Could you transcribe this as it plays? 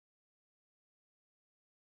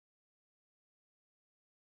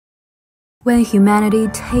When humanity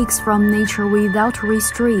takes from nature without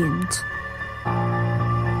restraint,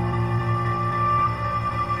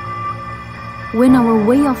 when our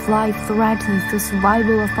way of life threatens the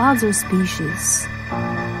survival of other species,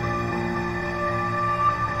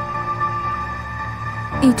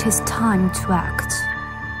 it is time to act.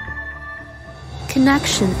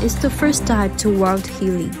 Connection is the first step toward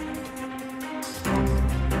healing.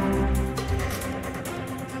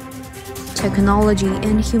 Technology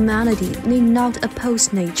and humanity need not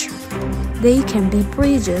oppose nature. They can be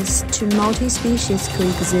bridges to multi-species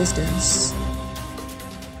coexistence.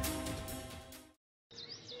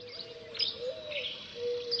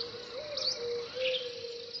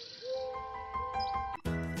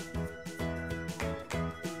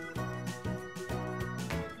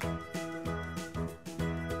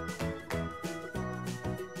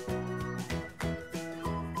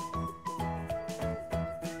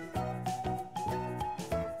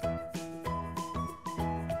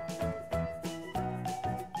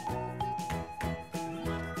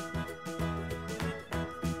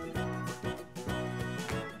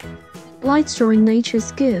 Like storing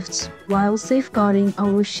nature's gifts while safeguarding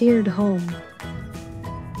our shared home.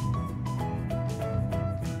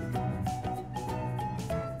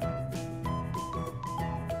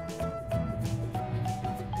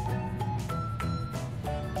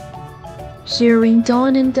 Sharing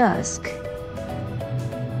dawn and dusk.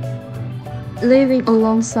 Living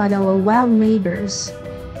alongside our wild neighbors.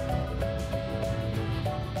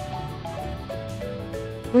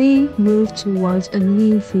 We move towards a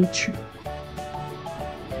new future.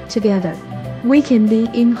 Together, we can be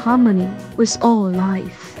in harmony with all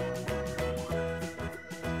life.